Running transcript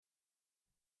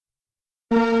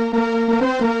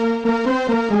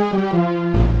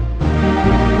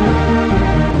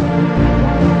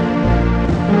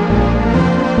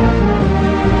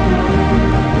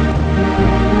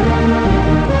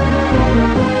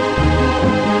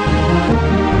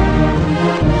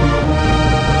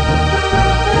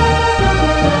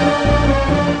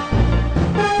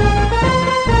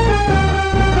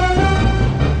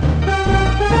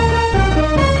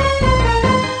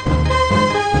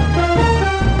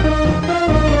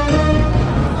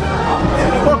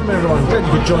everyone. Glad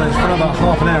you could join us for another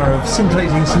half an hour of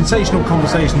scintillating, sensational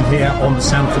conversation here on the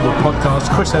Sound Football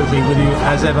Podcast. Chris Oakley with you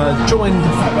as ever, joined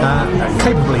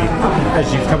capably,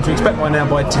 as you've come to expect by now,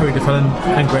 by Terry DeFellon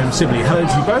and Graham Sibley. Hello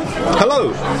to you both.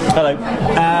 Hello. Hello.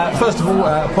 First of all,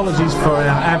 apologies for our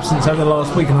absence over the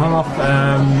last week and a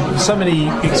half. So many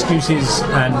excuses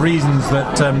and reasons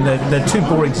that they're too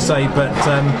boring to say, but...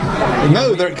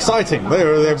 no, they're exciting.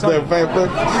 They're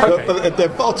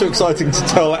far too exciting to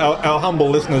tell our humble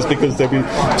listeners, because they'll be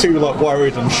too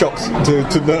worried and shocked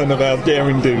to learn of our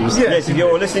daring do's. Yes, if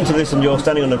you're listening to this and you're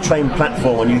standing on a train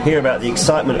platform and you hear about the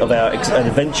excitement of our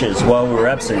adventures while we were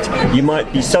absent, you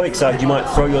might be so excited you might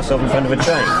throw yourself in front of a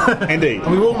train. Indeed.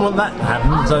 We wouldn't want that to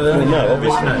happen. So no,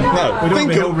 obviously.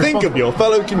 No. Think of your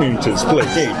fellow commuters, please.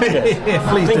 Yes.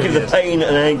 Please think of the pain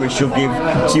and anguish you'll give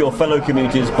to your fellow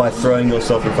commuters by throwing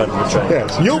yourself in front of the train.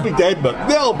 Yes, you'll be dead, but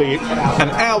they'll be an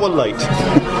hour late.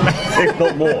 If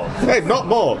not more. If not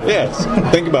more, yes.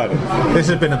 Think about it. This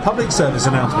has been a public service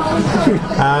announcement.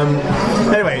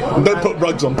 Anyway. Don't put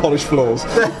rugs on polished floors.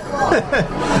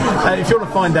 If you want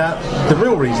to find out the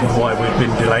real reason why we've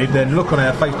been delayed, then look on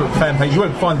our Facebook fan page. You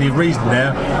won't find the reason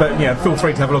there, but feel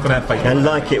free to have a look on our Facebook. And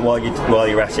like it while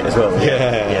you're at it as well.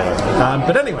 Yeah.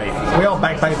 But anyway, we are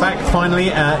back finally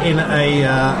in a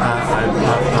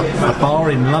bar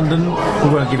in London. We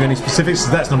won't give you any specifics,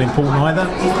 so that's not important either.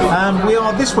 We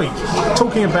are this week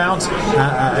talking about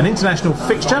an international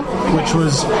fixture, which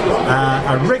was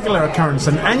a regular occurrence,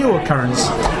 an annual occurrence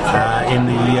in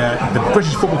the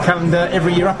British football calendar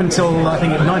every year up until I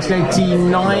think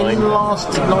 1989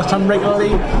 last time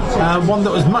regularly. One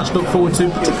that was much looked forward to,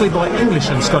 particularly by English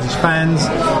and Scottish fans,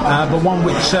 but one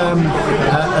which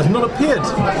has not appeared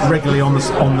regularly on the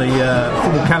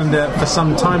football calendar for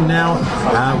some time now.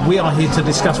 We are here to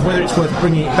discuss whether it's worth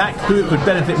bringing it back, who it would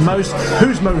benefit most,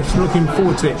 who's most looking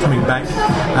forward to it coming back.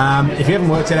 If you haven't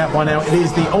worked it out by now, it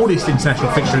is the oldest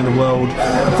international fixture in the world,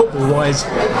 football-wise,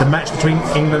 the match between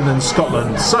England and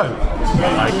Scotland. So,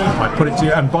 I put it to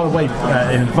you, and by the way,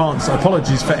 in advance,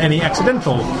 apologies for any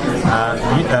accidental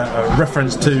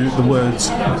reference to the words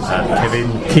Kevin,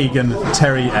 Keegan,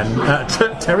 Terry, and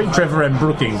Trevor, and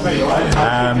Brooking.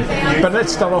 But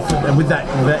let's start off with that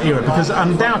era, because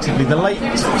undoubtedly the late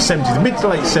 70s, the mid to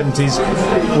late 70s,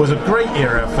 was a great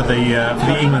era for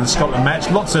the England-Scotland match.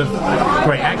 Lots of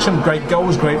great action, great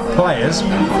goals, great players.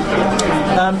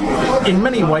 In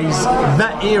many ways,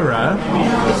 that era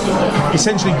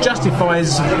essentially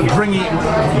justifies bringing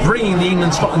the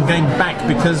England-Scotland game back,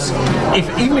 because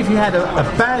even if you had a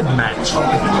bad match,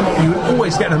 you would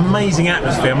always get an amazing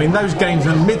atmosphere. I mean, those games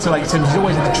in the mid to late 70s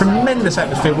always had a tremendous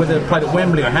atmosphere, whether they played at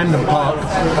Wembley or Hampden Park.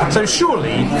 So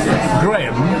surely,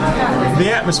 Graham,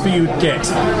 the atmosphere you would get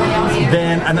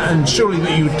then, and surely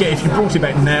that you would get if you brought it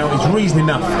back now, is reason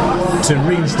enough to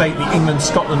reinstate the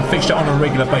England-Scotland fixture on a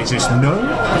regular basis. No?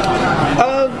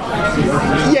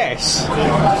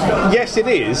 Yes it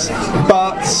is,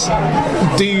 but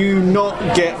do you not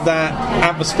get that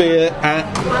atmosphere at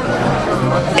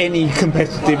any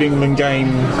competitive England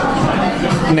game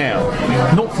now?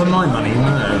 Not for my money,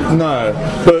 no. No,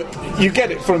 but you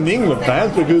get it from the England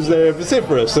fans because they're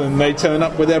vociferous and they turn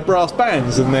up with their brass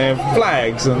bands and their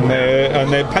flags and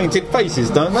their painted faces,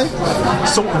 don't they?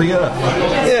 Salt of the earth.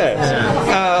 Yes.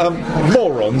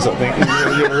 Morons, I think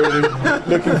you're really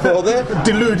looking for there.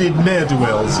 Deluded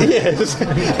ne'er-do-wells. Yes.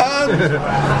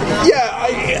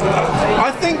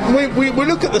 I think we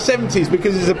look at the 70s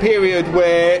because it's a period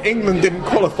where England didn't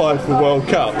qualify for World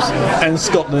Cups and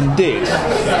Scotland did.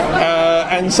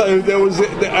 And so there was,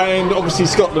 and obviously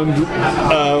Scotland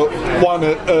won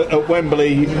at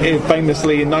Wembley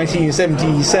famously in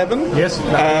 1977. Yes.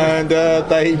 And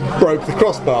they broke the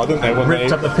crossbar, didn't they? When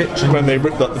they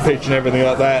ripped up the pitch and everything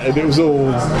like that. And it was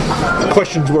all,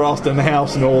 questions were asked in the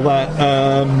house and all that.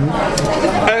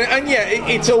 And yeah,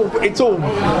 it's all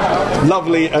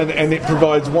lovely and it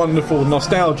provides wonderful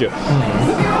nostalgia.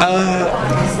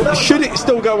 Should it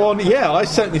still go on? Yeah, I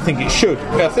certainly think it should.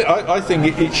 I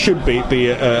think it should be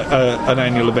an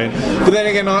annual event. But then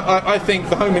again, I think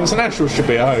the home international should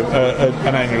be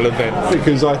an annual event,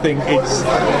 because I think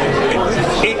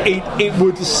it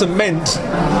would cement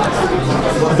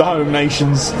the home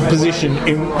nation's position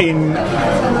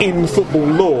in football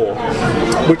law,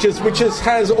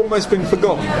 has almost been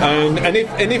forgotten. And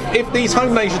if these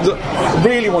home nations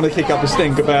really want to kick up a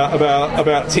stink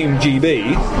about Team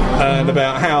GB and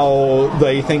about how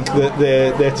they think that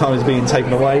their time is being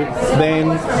taken away,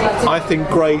 then I think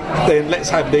great. Then let's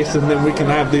have this, and then we can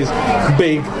have this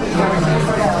big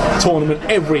tournament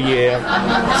every year.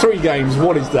 3 games.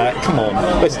 What is that? Come on,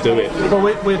 let's do it. Well,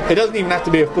 it doesn't even have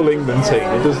to be a full England team.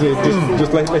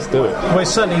 Let's do it. We're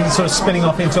certainly sort of spinning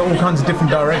off into all kinds of different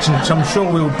directions, which I'm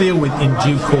sure we'll deal with in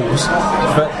due course.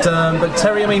 But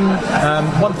Terry, I mean,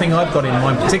 one thing I've got in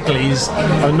mind particularly is,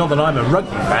 not that I'm a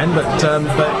rugby fan,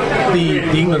 but the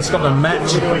England-Scotland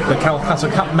match, the Calcutta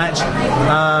Cup match,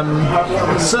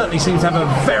 certainly seems to have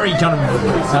a very kind of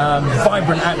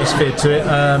vibrant atmosphere to it.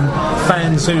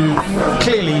 Fans who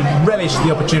clearly relish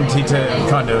the opportunity to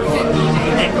kind of,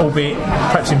 albeit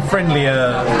perhaps in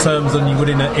friendlier terms than you would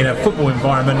in a football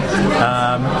environment,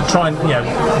 try and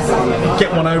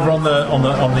get one over on the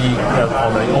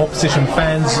opposition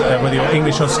fans, whether you're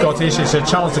English or Scottish. It's a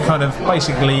chance to kind of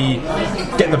basically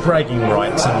get the bragging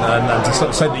rights and to sort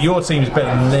of say that your team is better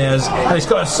than theirs, and it's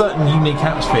got a certain unique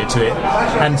atmosphere to it,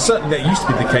 and certainly that used to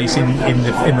be the case in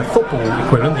the football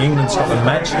equivalent, the England-Scotland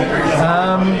match.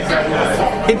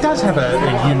 It does have a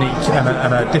unique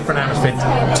and a different atmosphere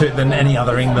to it than any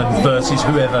other England versus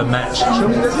whoever match.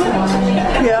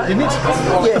 Yeah, isn't it?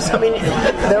 Yes, I mean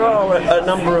there are a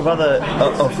number of other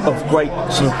of great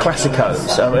sort of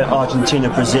classicos. Argentina,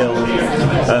 Brazil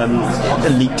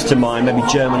leaped to mind. Maybe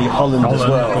Germany, Holland as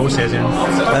well. Of course, yes, yeah.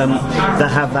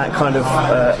 That have that kind of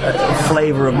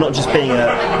flavour of not just being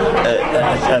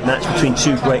a match between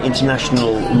 2 great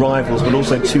international rivals, but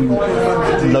also 2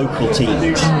 local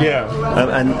teams. Yeah.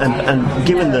 And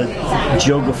given the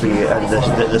geography and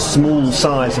the small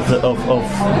size of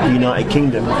the United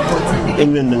Kingdom,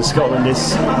 England and Scotland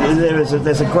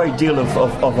there's a great deal of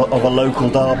a local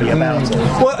derby about it.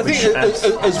 Well, I think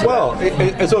as well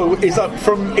is that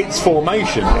from its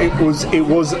formation, it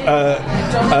was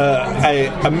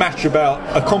a match about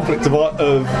a conflict of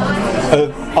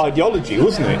ideology,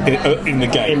 wasn't it, in the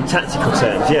game? In tactical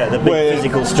terms, yeah, the big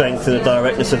physical strength and the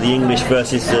directness of the English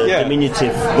versus the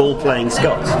diminutive ball-playing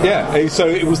Scots. Yeah, so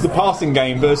it was the passing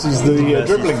game versus the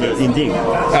dribbling game. Indeed.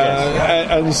 Yes.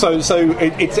 And so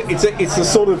it's the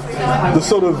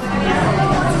sort of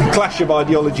clash of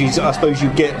ideologies I suppose you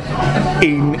get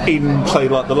in play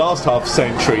like the last half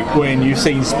century when you've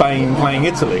seen Spain playing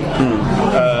Italy.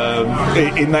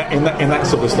 In that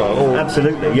sort of style.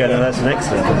 Absolutely, yeah, no, that's an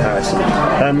excellent comparison.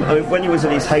 I mean, when you was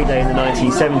in its heyday in the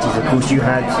 1970s, of course, you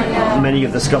had many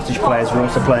of the Scottish players were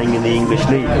also playing in the English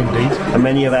league. Indeed. And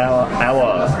many of our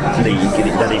league,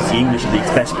 that is the English league's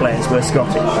best players, were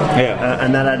Scottish. Yeah.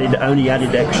 And that only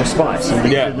added extra spice.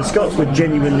 And the Scots were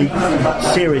genuinely,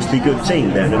 seriously good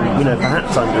team then, and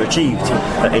perhaps underachieved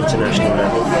at international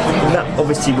level. That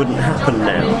obviously wouldn't happen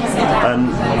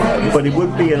now, but it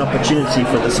would be an opportunity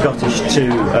for the Scottish to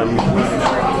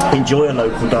enjoy a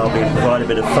local derby and provide a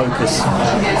bit of focus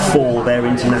for their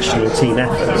international team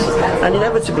efforts. And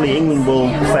inevitably England will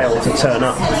fail to turn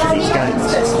up for these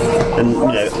games and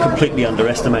completely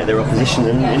underestimate their opposition,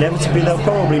 and inevitably they'll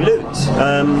probably lose.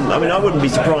 I mean, I wouldn't be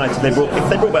surprised if they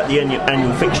brought back the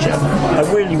annual fixture. I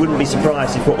really wouldn't be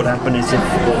surprised if what would happen is if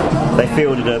they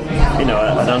fielded an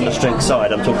understrength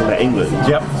side, I'm talking about England,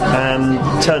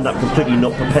 turned up completely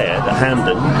not prepared at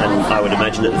Hampden, and I would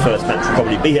imagine that the first match would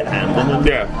probably be at Hampden,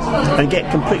 and get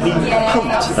completely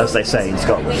pumped, as they say in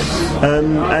Scotland.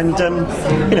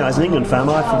 As an England fan,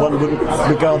 I for one wouldn't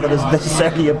regard that as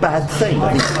necessarily a bad thing.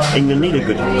 I think England need a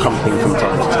good pumping from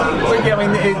time to time. Well, yeah, I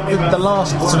mean, the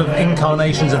last sort of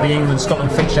incarnations of the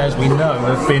England-Scotland fixture, as we know,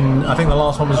 have been, I think the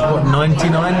last one was,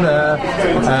 99?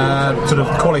 Sort of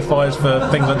qualifiers for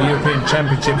things like the European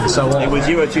Championship and so on. It was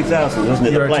Euro 2000, wasn't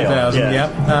it? Euro 2000,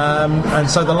 and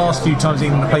so the last few times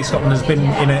England play Scotland has been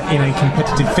in a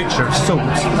competitive fixture of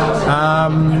sorts.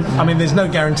 I mean, there's no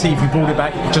guarantee if you brought it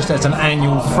back just as an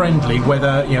annual friendly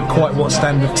whether quite what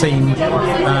standard of team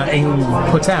England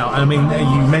will put out. I mean,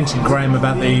 you mentioned, Graham,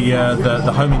 about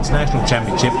the home international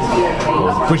championship,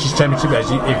 or British Championship,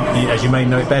 as you may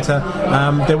know it better.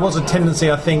 There was a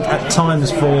tendency, I think, at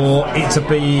times for it to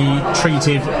be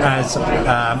treated as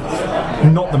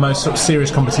not the most sort of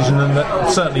serious competition, and that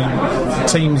certainly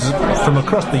teams from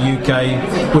across the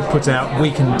UK would put out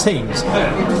weakened teams.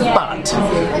 But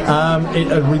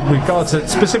with regard to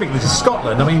specifically to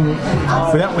Scotland. I mean,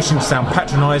 without wishing to sound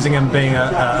patronising and being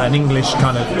an English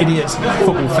kind of idiot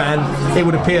football fan, it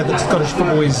would appear that Scottish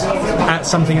football is at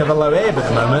something of a low ebb at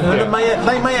the moment, and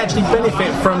they may actually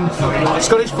benefit from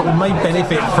Scottish football may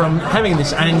benefit from having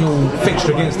this annual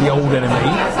fixture against the old enemy,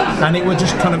 and it would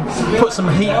just kind of put some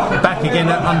heat back again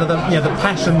under the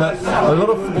passion that a lot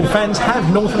of football fans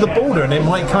have north of the border, and it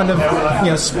might kind of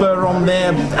spur on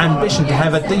their ambition to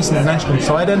have a decent national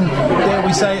side and, dare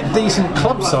we say, a decent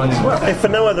club side as well. If for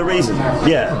no other reason,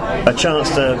 a chance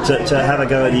to have a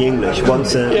go at the English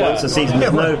once a season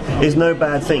is no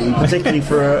bad thing, particularly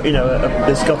for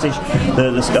the Scottish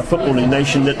the footballing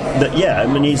nation that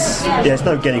there's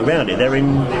no getting around it. They're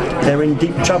in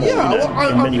deep trouble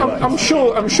in many ways. I'm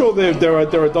sure there are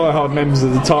diehard members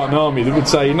of the Tartan Army that would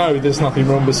say no, there's nothing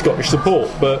wrong with Scottish support,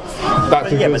 but that's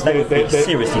because they would be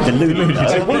seriously deluded.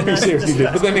 They would be seriously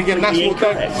deluded. But then again,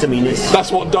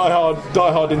 that's what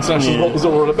diehard international what was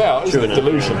all about, isn't it?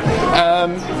 Delusion.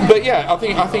 But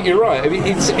I think you're right. I mean,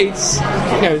 it's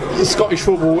Scottish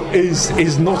football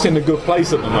is not in a good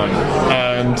place at the moment,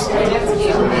 and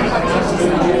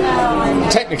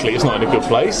technically it's not in a good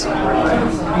place.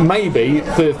 Maybe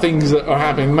the things that are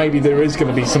happening, maybe there is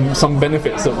going to be some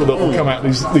benefits that will come out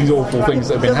of these awful things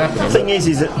that have been happening. The thing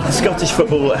is that Scottish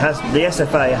football the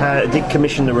SFA did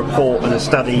commission a report and a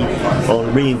study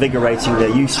on reinvigorating their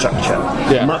youth structure,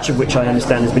 much of which I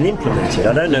understand has been implemented.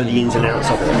 I don't know the ins and outs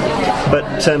of it,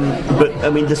 but I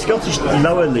mean the Scottish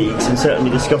lower leagues and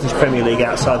certainly the Scottish Premier League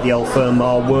outside the old firm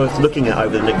are worth looking at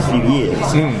over the next few years,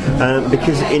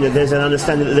 because there's an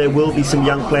understanding that there will be some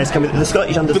young players coming. The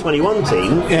Scottish under-21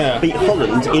 team beat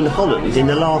Holland in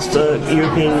the last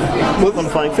European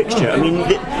qualifying fixture. I mean,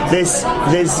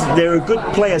 there are good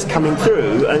players coming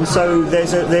through, and so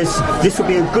this would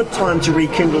be a good time to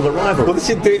rekindle the rivalry. Well,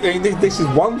 this is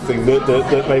one thing that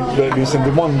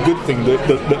the one good thing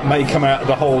that may come out of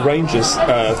the whole Rangers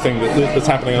thing that's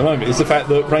happening at the moment is the fact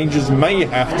that Rangers may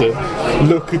have to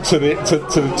look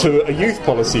to a youth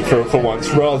policy for once,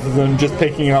 rather than just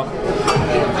picking up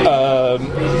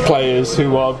players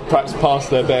who are perhaps past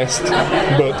their best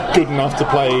but good enough to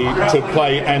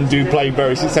play and do play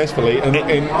very successfully in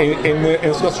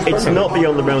the Scottish Premier. It's not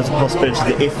beyond the realms of possibility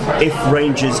that if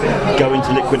Rangers go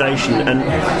into liquidation, and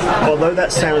although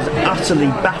that sounds utterly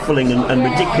baffling and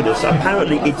ridiculous,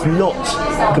 apparently it's not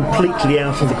completely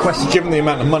out of the question. Given the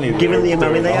amount of money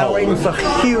they are in for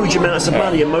huge amounts of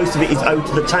money, and most of it is owed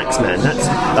to the taxman. That's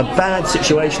a bad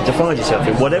situation to find yourself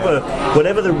in,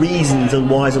 whatever the reasons and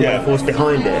whys and wherefores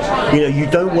behind it. You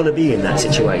don't want to be in that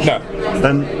situation.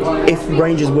 No. If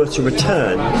Rangers were to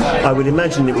return, I would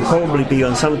imagine it would probably be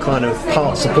on some kind of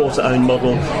part supporter-owned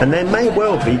model, and there may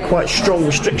well be quite strong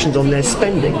restrictions on their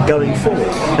spending going forward.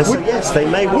 And so they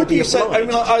may well be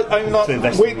obliged to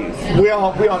invest in youth. We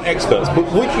aren't experts,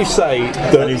 but would you say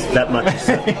that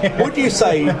much? Would you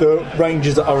say the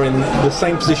Rangers are in the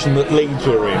same position that Leeds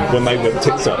were in when they went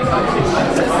tits up?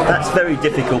 That's very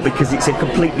difficult because it's a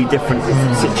completely different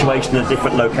situation, a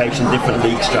different location, different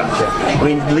league structure. I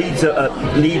mean,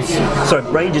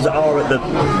 Rangers are at the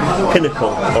pinnacle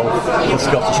of the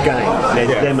Scottish game.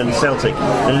 There's them and Celtic.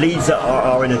 And Leeds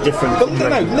are in a different. But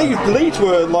Leeds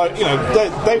were like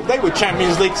they were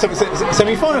Champions League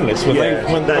semi-finalists.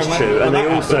 That's true. And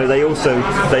they also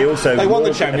won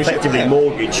the championship. Effectively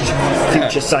mortgaged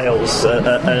future sales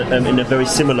in a very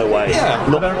similar way.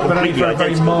 But only for a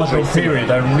very marginal period,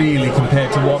 though, really,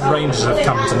 compared to what Rangers have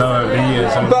come to know over the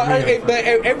years.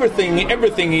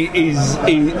 Everything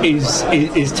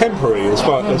is temporary as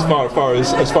far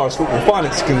as football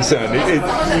finance is concerned.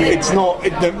 It's not.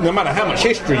 No matter how much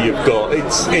history you've got,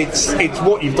 it's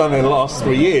what you've done in the last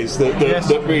 3 years that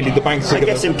really the banks. I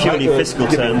guess in purely fiscal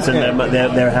terms, and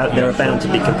there are bound to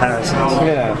be comparisons.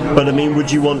 Yeah. But I mean,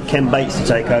 would you want Ken Bates to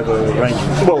take over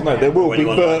Rangers? Well, no, there will be,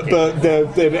 but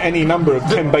there are any number of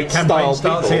Ken Bates style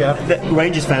people. Here. The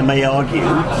Rangers fan may argue,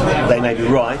 they may be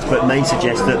right, but may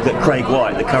suggest that Craig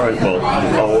White, the current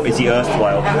or is he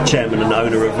erstwhile chairman and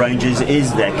owner of Rangers,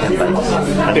 is their Ken Bates,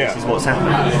 and this is what's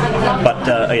happening. But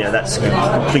that's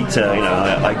complete.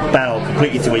 I bow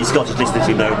completely to any Scottish listeners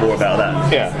who know more about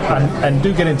that. Yeah, and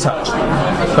do get in touch.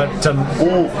 But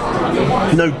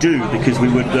because we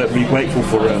would be grateful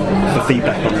for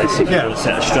feedback on this if you want to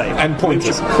set us straight. And pointers.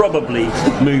 We should probably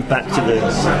move back to the.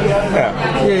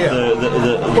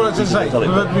 Well, I was just say,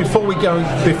 before we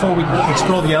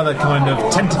explore the other kind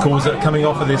of tentacles that are coming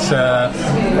off of this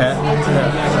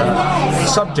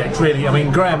subject, really. I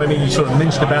mean, Graham, you sort of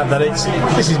mentioned about that.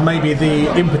 This is maybe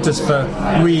the impetus for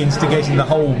reinstigating the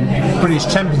whole British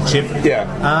Championship. Yeah.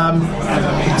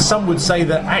 Some would say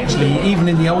that actually, even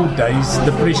in the old days,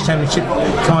 the British Championship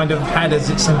kind of had as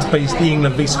its centrepiece the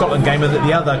England v Scotland game, and that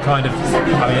the other kind of,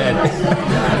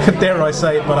 dare I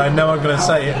say it, but I know I'm going to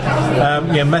say it,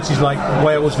 matches like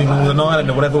Wales v Northern Ireland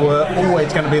or whatever were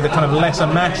always going to be the kind of lesser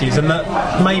matches, and that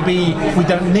maybe we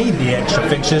don't need the extra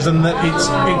fixtures, and that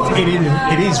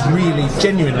it is really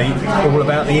genuinely all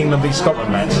about the England v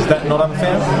Scotland match. Is that not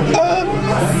unfair?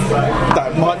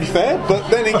 That might be fair, but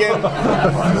then again,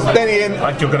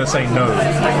 like you're going to say no.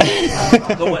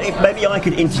 Well, maybe I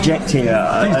could interject here.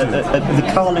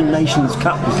 The Carling Nations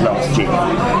Cup was last year,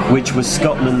 which was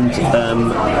Scotland,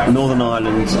 Northern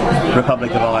Ireland,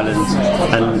 Republic of Ireland,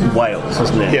 and Wales,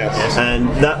 wasn't it? Yes. And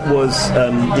that was,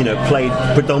 played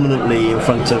predominantly in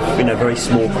front of, very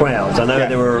small crowds. I know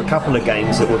there were a couple of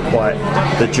games that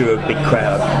drew a big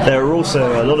crowd. There are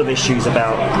also a lot of issues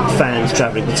about fans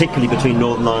travelling, particularly between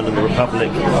Northern Ireland and the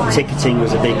Republic. Ticketing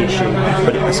was a big issue,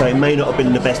 so it may not have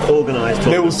been the best organised.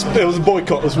 There was a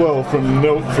boycott as well from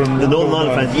the Northern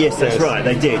Ireland fans. Yes, that's right.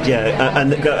 They did. Yeah,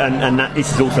 and that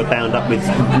this is also bound up with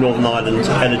Northern Ireland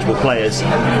eligible players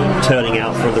turning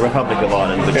out for the Republic of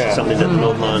Ireland, which is something that the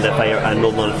Northern Ireland FA and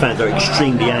Northern Ireland fans are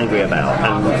extremely angry about,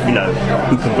 and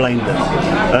who can blame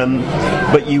them?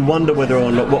 But you wonder whether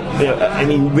or not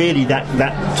really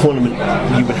that tournament,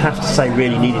 you would have to say,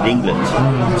 really needed England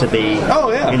to be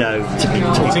to be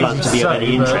blunt, to be of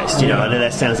any interest. I know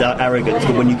that sounds arrogant,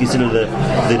 but when you consider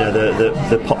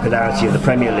the popularity of the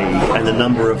Premier League and the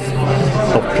number of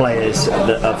players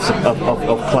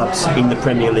of clubs in the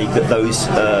Premier League that those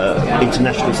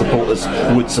international supporters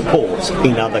would support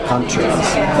in other countries,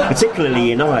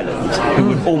 particularly in Ireland, who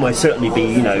would almost certainly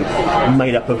be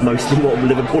made up of mostly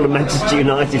Liverpool and Manchester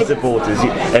United supporters.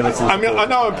 Everton I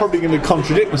know I'm probably going to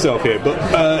contradict myself here,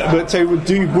 but so would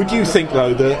you think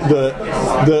though that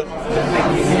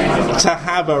to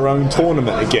have our own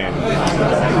tournament again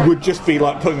would just be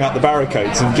like putting out the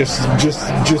barricades and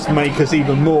just make us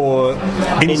even more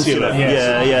insular?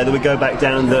 That would go back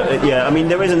down.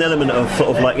 There is an element of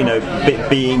sort of like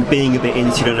being a bit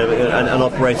insular and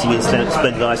operating in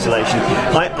splendid isolation.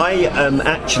 I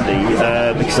actually,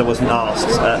 because I wasn't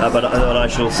asked, but I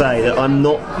shall say that I'm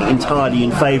not entirely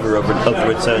in favour of the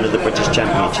return of the British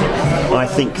Championship. I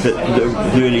think that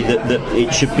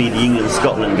it should be the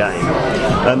England-Scotland game.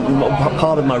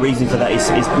 Part of my reason for that is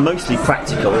mostly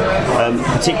practical,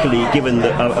 particularly given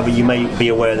that you may be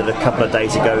aware that a couple of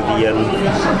days ago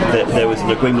there was an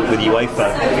agreement with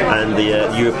UEFA and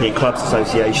the European Clubs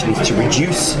Association to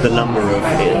reduce the number of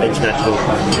international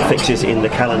fixtures in the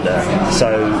calendar.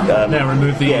 So now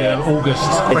remove the August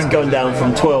friendly. It's gone down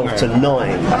from 12 to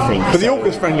 9, I think. But the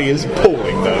August friendly is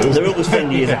appalling, though. The August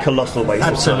friendly is a colossal waste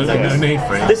of time. Absolutely no need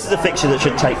for it. This is a fixture that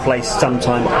should take place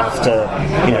sometime after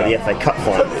the FA Cup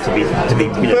final to be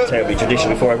terribly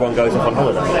traditional before everyone goes off on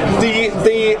holiday.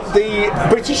 The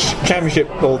British Championship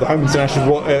or the home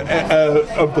international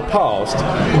of the past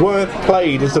weren't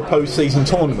played as a post-season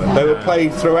tournament. They were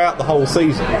played throughout the whole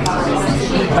season.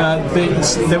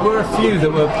 There were a few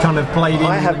that were kind of played in...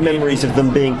 I have memories of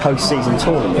them being post-season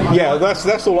tournaments. Yeah,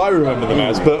 that's all I remember them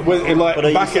as. But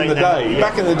back in the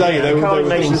day, they were... The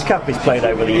Nations Cup is played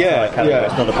over the entire calendar.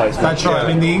 It's not a post-season. That's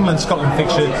right. The England-Scotland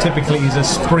fixture typically is a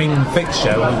spring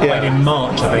fixture. Played in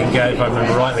March, I think, if I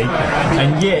remember rightly.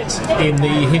 And yet, in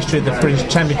the history of the British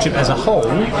Championship as a whole,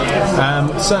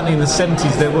 certainly in the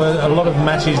 70s, there were a lot of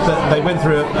matches that they went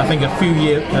through, I think, a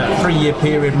 3-year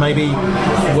period maybe,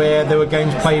 where there were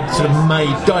games played sort of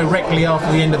made directly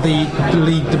after the end of the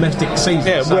league domestic season.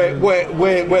 Yeah, so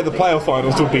where the playoff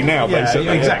finals would be now, basically.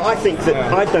 Exactly. I think that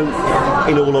I don't,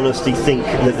 in all honesty, think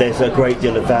that there's a great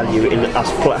deal of value in us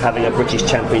having a British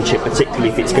Championship, particularly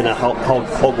if it's going to hog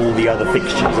all the other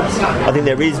fixtures. I think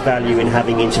there is value in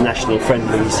having international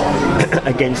friendlies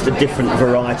against a different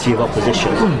variety of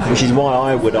opposition, which is why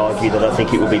I would argue that I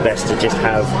think it would be best to just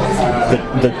have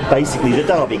basically the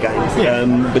derby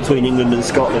game between England and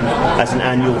Scotland as an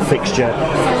annual fixture.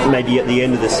 Maybe at the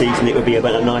end of the season it would be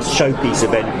about a nice showpiece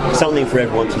event, something for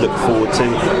everyone to look forward to,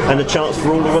 and a chance for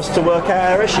all of us to work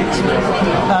out our issues.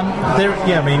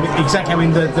 Exactly.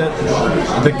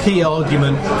 The key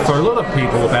argument for a lot of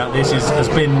people about this has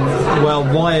been, well,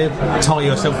 why tie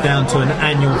yourself down to an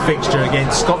annual fixture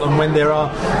against Scotland when there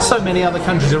are so many other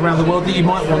countries around the world that you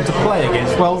might want to play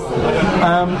against? Well,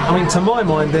 to my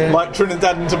mind, they're like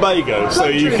Trinidad and Tobago, so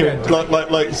you can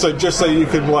just so you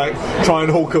can try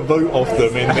and hawk a vote off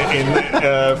them and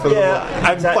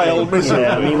fail miserably.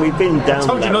 Yeah, we've been down. I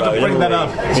told you not to bring that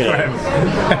up.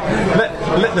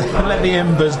 let the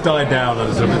embers die down a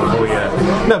little bit for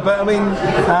you. No, but I mean,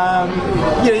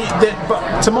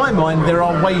 but to my mind, there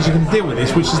are ways you can deal with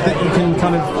this, which is that you can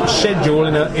kind of schedule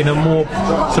in a more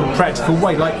sort of practical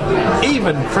way. Like,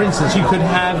 even for instance, you could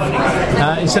have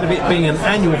instead of it being an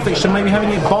annual fixture, maybe having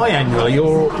it biannually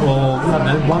or I don't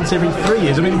know, once every 3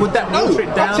 years. I mean, would that water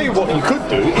it down? I'll tell you what you could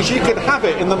do is you could have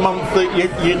it in the month that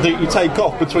you take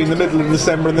off between the middle of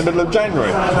December and the middle of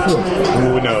January.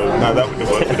 Oh no, that wouldn't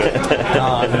work, would it?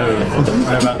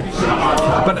 No.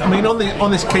 But I mean,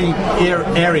 on this key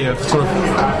area of sort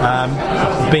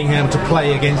of being able to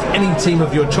play against any team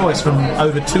of your choice from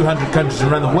over 200 countries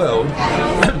around the world,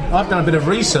 I've done a bit of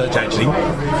research actually.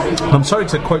 I'm sorry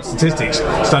to quote statistics,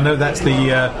 so I know that's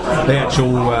the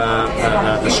actual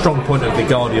the strong point of the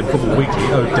Guardian Football Weekly.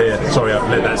 Oh dear, sorry, I've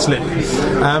let that slip.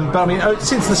 But I mean,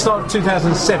 since the start of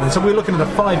 2007, so we're looking at a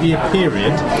 5-year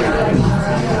period.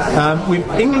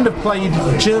 England have played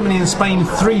Germany and Spain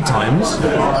 3 times,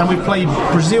 and we've played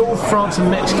Brazil, France, and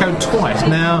Mexico twice.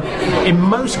 Now, in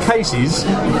most cases,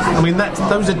 I mean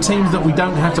those are teams that we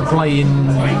don't have to play in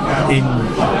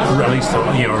at least a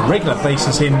regular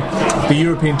basis in the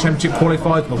European Championship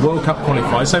qualifiers, the World Cup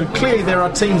qualifiers. So clearly, there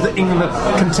are teams that England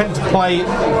are content to play,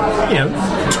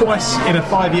 twice in a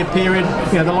 5-year period.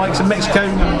 The likes of Mexico,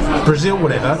 Brazil,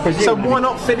 whatever. So why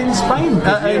not fit in Spain,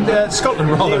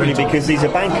 Scotland rather? Really, because these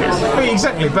are bankers.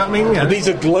 Exactly, but I mean, these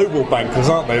are global bankers,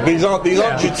 aren't they? These aren't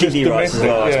just domestic.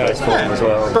 As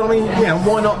well. But I mean,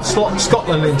 why not slot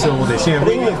Scotland into all this?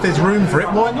 If there's room for it,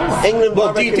 why not? England.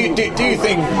 Well, do you think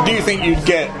you'd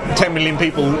get 10 million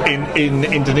people in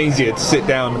Indonesia to sit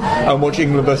down and watch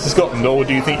England versus Scotland, or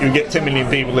do you think you'd get 10 million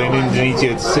people in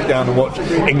Indonesia to sit down and watch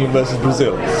England versus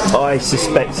Brazil? I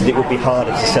suspect that it would be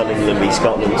harder to sell England v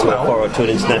Scotland to an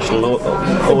international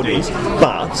audience,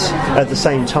 but at the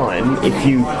same time, if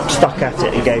you stuck at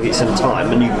it and gave it some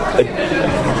time, and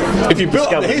if you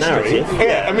built up the history, narrative,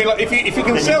 I mean, like if you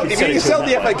can sell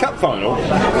the FA Cup final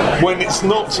when it's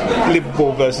not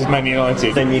Liverpool versus Man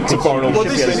United, then you to foreign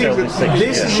audience.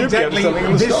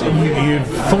 You've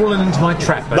fallen into my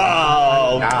trap.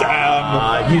 Oh,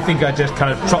 damn! You think I just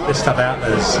kind of trot this stuff out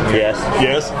as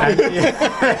yes.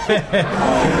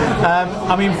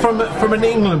 I mean, from an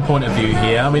England point of view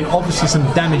here, I mean, obviously some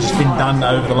damage has been done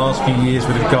over the last few years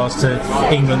with regards to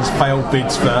England's failed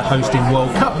bids for hosting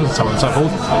World Cup and so on and so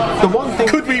forth. The one thing,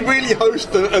 could we really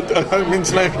host a home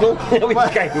international? We're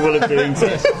capable of doing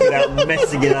this without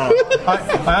messing it up.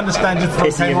 I understand just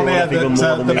before I came on air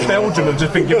that Belgium have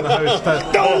just been given the host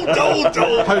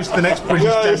host the next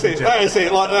British Championship. That's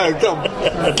it. Like, no, come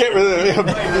on, get rid of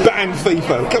it. Ban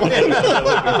FIFA. Come on.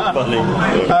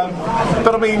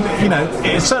 But I mean,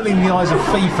 it's certainly in the eyes of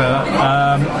FIFA,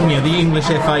 the English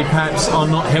FA perhaps are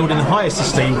not held in the highest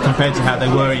esteem compared to how they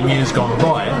were in years gone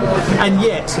by, and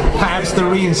yet perhaps the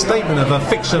reinstatement of a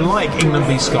fixture like England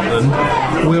v Scotland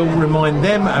will remind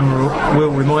them and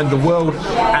will remind the world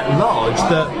at large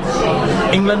that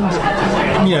England,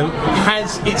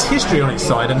 has its history on its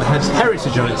side and has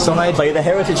heritage on its side. Play the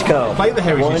heritage card.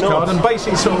 And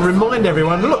basically sort of remind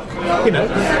everyone, look,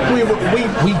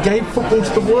 we gave football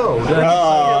to the world.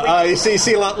 I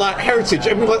see, like heritage.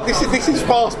 I mean, like this is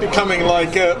fast becoming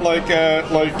like the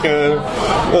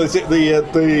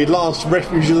last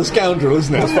refuge of the scoundrel,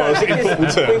 isn't it? As far as in football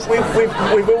terms.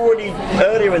 We've already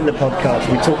earlier in the podcast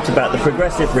we talked about the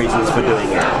progressive reasons for doing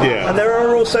it. Yeah. And there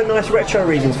are also nice retro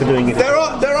reasons for doing it. There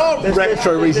are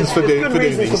retro reasons for doing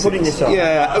this up.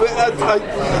 Yeah,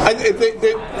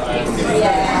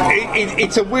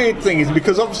 it's a weird thing, is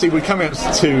because obviously we're coming up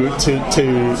to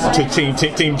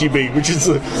Team GB, which is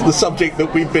the subject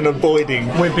that we've been avoiding.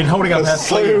 We've been holding up our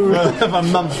sleeve for a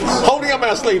month. Holding up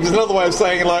our sleeves is another way of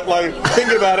saying like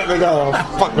thinking about it and go,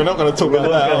 oh fuck, we're not going to talk about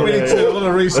that. We need to do a lot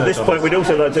of research. At this point, we'd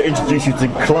also like to introduce you to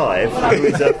Clive, who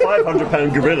is a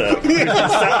 500-pound gorilla who's been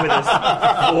sat with us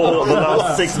for the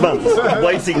last 6 months,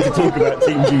 waiting to talk about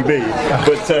Team GB.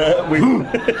 But we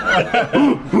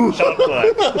shut up,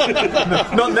 Clive.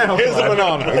 Not now. Here's a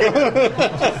banana.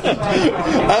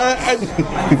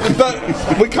 But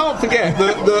we can't forget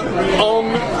that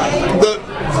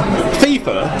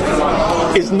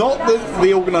FIFA is not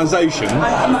the organisation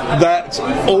that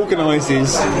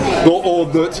organises or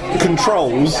that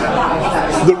controls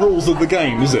the rules of the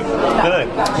game, is it? No.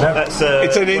 That's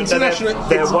it's an international.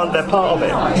 They're part of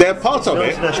it. They're part of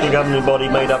it. International governing body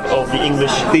made up of the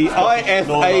English, the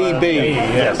IFAB,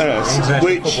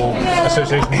 which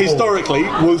historically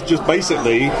was just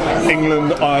basically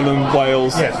England, Ireland,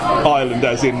 Wales, Ireland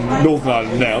as in Northern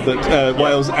Ireland now, but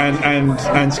Wales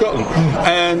and Scotland,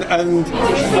 and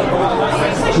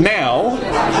now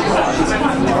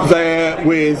they're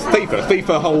with FIFA.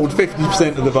 FIFA hold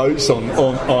 50% of the votes on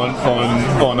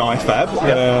IFAB,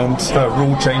 and for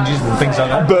rule changes and things like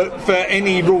that. But for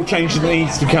any rule change that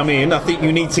needs to come in, I think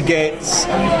you need to get,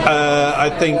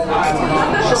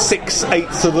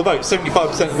 6/8 of the vote,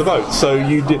 75% of the vote. So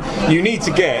you need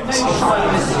to get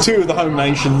 2 of the home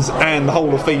nations and the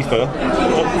whole of FIFA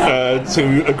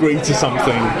to agree to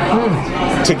something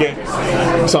to get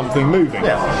something moving.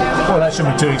 Yeah. Well, that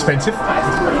shouldn't be too expensive.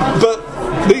 But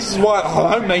this is why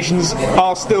home nations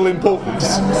are still important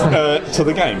to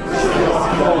the game.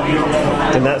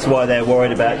 And that's why they're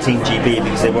worried about Team GB,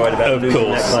 because they're worried about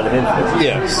losing that kind of influence.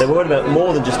 Yes. They're worried about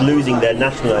more than just losing their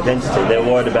national identity. They're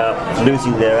worried about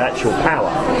losing their actual power,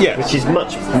 which is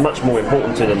much more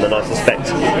important to them than I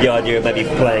suspect the idea of maybe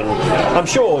playing. I'm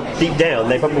sure deep down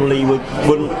they probably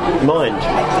wouldn't mind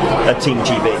a Team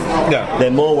GB. Yeah.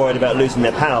 They're more worried about losing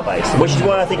their power base, which is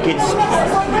why I think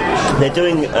they're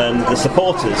doing the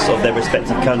supporters of their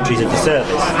respective countries a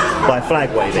disservice by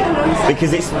flag waving,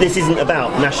 because this isn't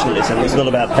about nationalism, it's not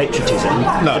about patriotism,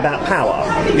 it's about power.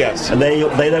 Yes. And they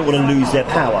don't want to lose their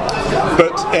power.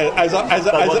 But as I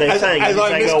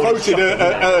misquoted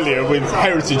earlier, with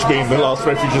heritage being the last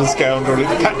refuge of the scoundrel,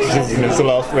 patriotism is the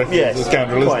last refuge of the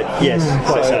scoundrel. Quite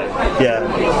so. Yeah.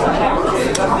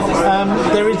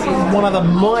 There is one other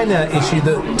minor issue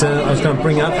that I was going to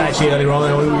bring up actually earlier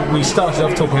on. We started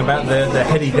off talking about the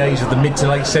heady days of the mid to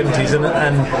late 70s and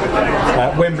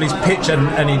Wembley's pitch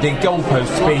and indeed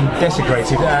goalposts being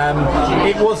desecrated.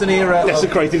 It was an era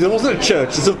desecrated. It wasn't a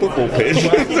church, it's a football pitch.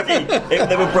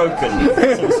 They were broken.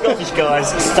 Some Scottish guys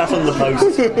sat on the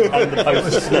post and the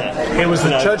post snapped. It was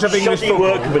the Church of English football.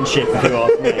 Workmanship, if you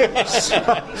ask me.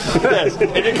 Yes.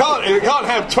 If you can't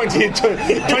have 20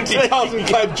 tartan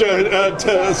clad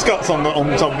Scots on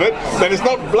top of it, then it's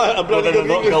not a bloody good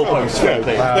English goalposts.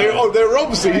 They were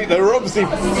obviously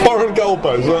foreign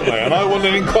goalposts, weren't they? And I want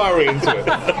an inquiry into it.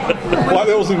 Like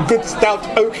there was some good stout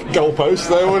oak goalposts,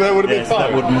 they would have been fine.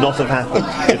 That would not have happened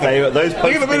if those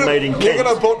posts had been made in Kent. You're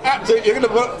going to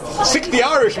put 60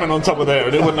 Irishmen on top of there,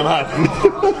 and it wouldn't have happened.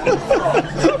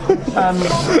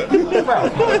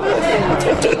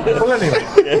 Well, anyway.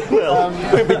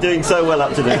 We've been doing so well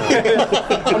up to now.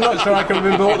 I'm not sure I can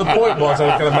remember what the point was I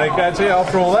was going to make actually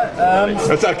after all that.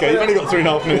 That's okay, you've only got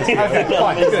 3.5 minutes. Okay,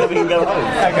 fine. Then we can go home.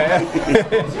 Okay.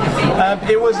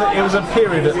 It was a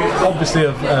period, obviously,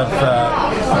 of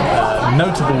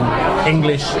notable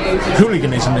English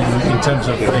hooliganism in terms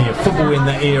of football in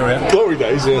that era. Glory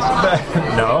days, yes.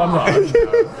 No, I'm not.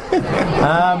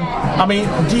 I mean,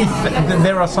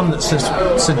 there are some that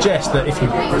suggest that if you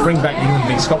bring back the England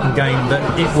v Scotland game, that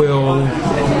it will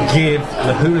give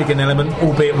the hooligan element,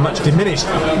 albeit much diminished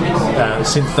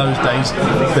since those days,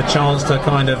 the chance to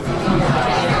kind of,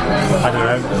 I don't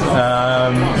know,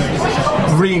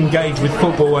 re-engage with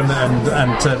football and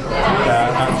to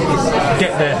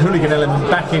get their hooligan element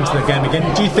back into the game again.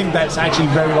 Do you think that's actually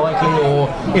very likely, or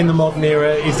in the modern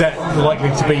era is that likely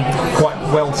to be quite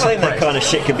well suppressed? I think that kind of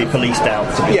shit can be policed out.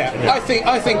 I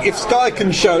think if Sky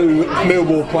can show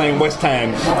Millwall playing West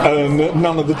Ham,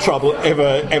 none of the trouble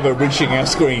ever reaching our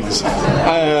screens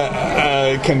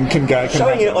can go.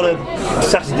 Showing it on a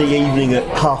Saturday evening at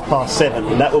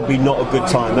 7:30, that would be not a good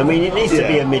time. I mean, it needs to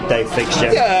be a midday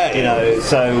fixture.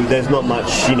 So there's not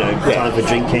much, time for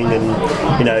drinking, and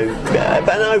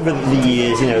but over the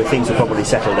years, things will probably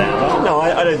settle down. No,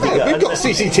 I don't think that. We've got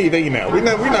CCTV now. We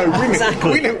know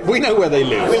where they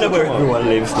live. We know where everyone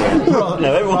lives now.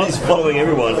 No, everyone is following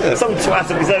everyone. Some twat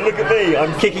will be saying, "Look at me!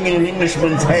 I'm kicking in an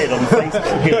Englishman's head on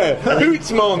Facebook."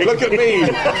 Hootsmon, look at me!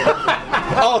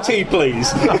 RT, please.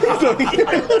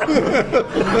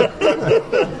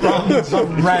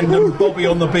 Some random Bobby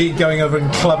on the beat going over and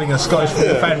clubbing a Scottish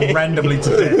football fan randomly to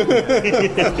death.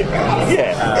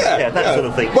 That sort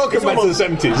of thing. Welcome back to the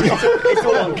 70s. It's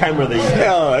all on camera these days.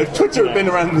 Yeah, if Twitter had been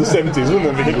around in the 70s,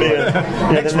 wouldn't it?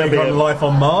 Next week on Life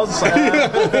on Mars. Let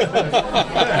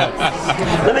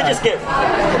me just get,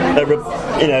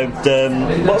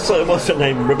 what's her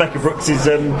name? Rebecca Brooks's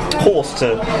horse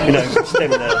to,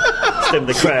 stem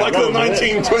the crowd. Like the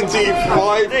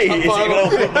 1925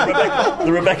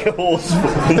 the Rebecca horse.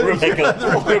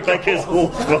 Rebecca's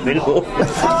horse final.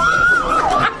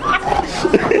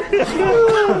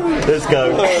 Let's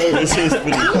go. This is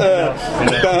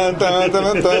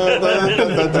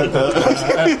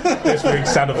This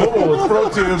week's Sound of Football was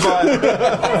brought to you by...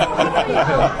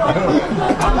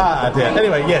 dear.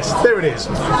 Anyway, yes, there it is.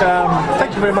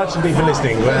 Thank you very much indeed for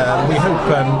listening. We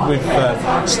hope we've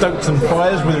stoked some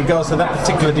fires with regards to that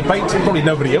particular debate. Probably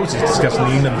nobody else is discussing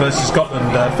the England versus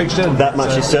Scotland fixture. That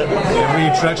much is certain.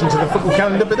 Reintroduction to the football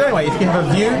calendar. But anyway, if you have a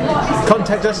view,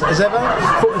 contact us as ever.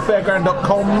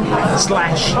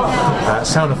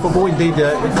 footballfairground.com/sound of football. Indeed,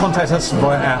 contact us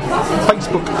via our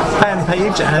Facebook fan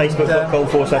page and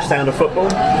Facebook.com/sound of football.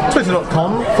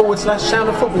 Twitter.com/sound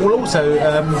of football. We'll also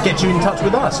get you in touch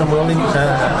with us, and we'll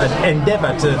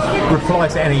endeavour to reply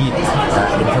to any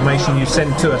information you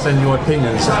send to us and your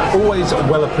opinions. Always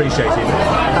well appreciated.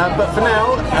 But for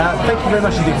now, thank you very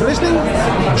much indeed for listening.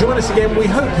 Join us again, we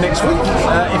hope, next week,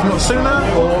 if not sooner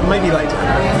or maybe later.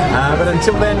 But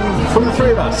until then, from the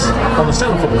three of us on the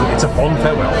Sound of Football, it's a fond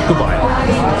farewell. Goodbye.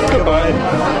 Goodbye.